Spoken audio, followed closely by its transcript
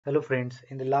Hello friends,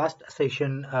 in the last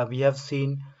session we have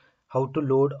seen how to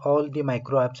load all the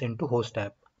micro apps into host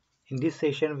app. In this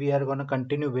session we are going to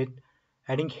continue with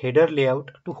adding header layout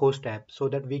to host app so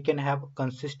that we can have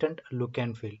consistent look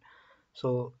and feel.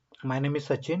 So my name is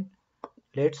Sachin.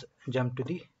 Let's jump to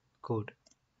the code.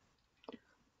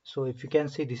 So if you can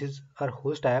see, this is our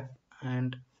host app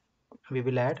and we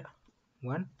will add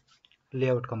one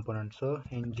layout component. So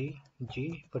ng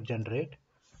g for generate,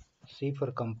 c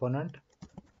for component,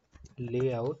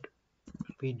 layout.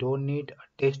 We don't need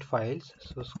test files,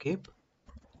 so skip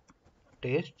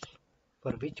tests.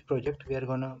 For which project we are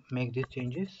gonna make these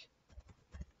changes?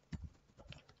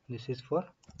 This is for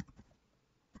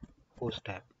host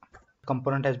app.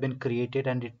 Component has been created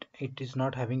and it is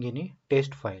not having any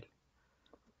test file.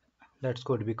 That's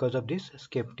good because of this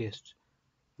skip test.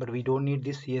 But we don't need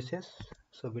this CSS,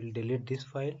 so we'll delete this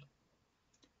file.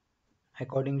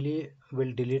 Accordingly,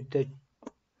 we'll delete the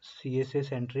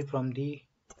CSS entry from the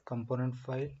component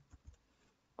file,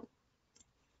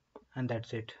 and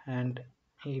that's it. And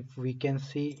if we can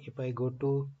see, if I go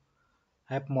to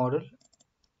app model,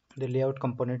 the layout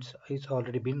components is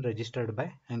already been registered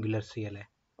by Angular CLI.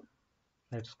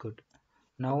 That's good.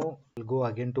 Now I'll go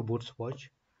again to Bootswatch.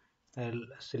 I'll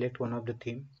select one of the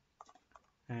theme,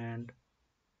 and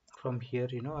from here,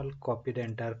 I'll copy the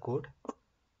entire code.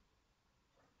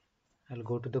 I'll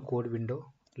go to the code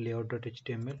window,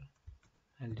 layout.html,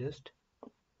 and just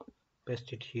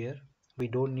paste it here. We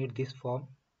don't need this form,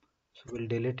 so we'll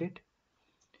delete it.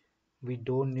 We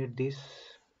don't need this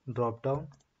drop down,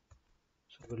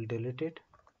 so we'll delete it.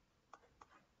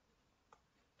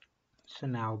 It's a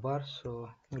navbar, so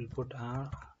we'll put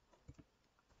on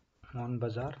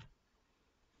bazaar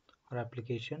or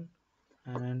application,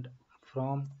 and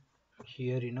from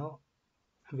here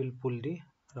we'll pull the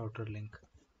router link.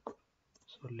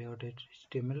 So layout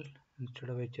HTML instead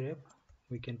of href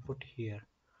we can put here.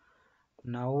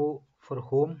 Now for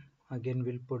home, again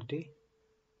we'll put the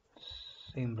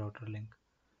same router link.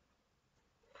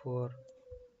 For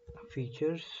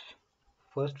features,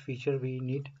 first feature we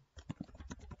need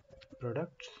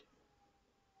products,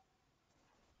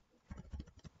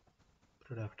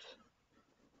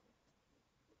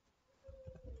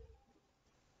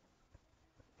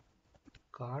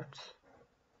 cards,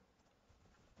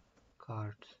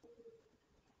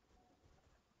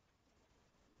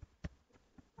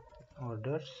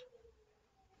 orders,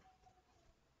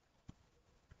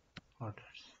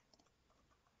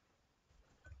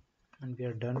 and we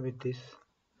are done with this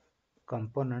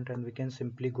component, and we can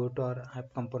simply go to our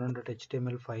app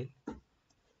component.html file.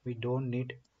 We don't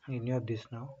need any of this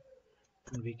now,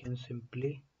 and we can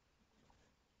simply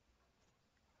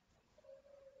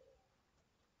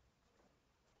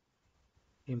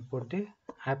import the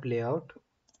app layout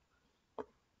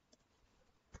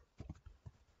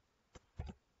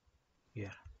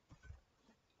here.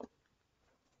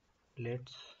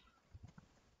 Let's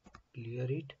clear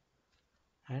it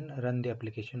and run the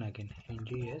application again.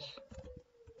 Ng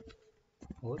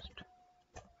host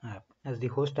app. As the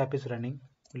host app is running,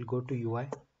 we'll go to UI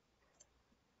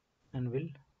and we'll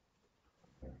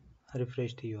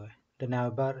refresh the UI. The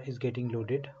navbar is getting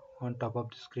loaded on top of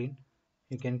the screen.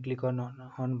 You can click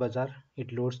on bazaar.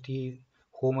 It loads the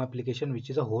home application, which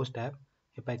is a host app.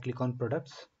 If I click on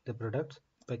products, the products.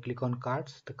 If I click on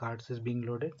cards, the cards is being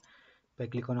loaded. If I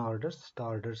click on orders, the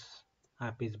orders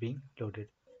app is being loaded.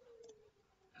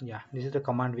 Yeah, this is the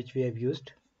command which we have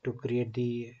used to create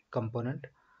the component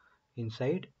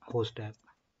inside host app.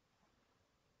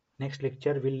 Next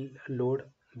lecture will load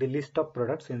the list of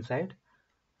products inside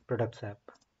products app.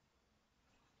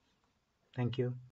 Thank you.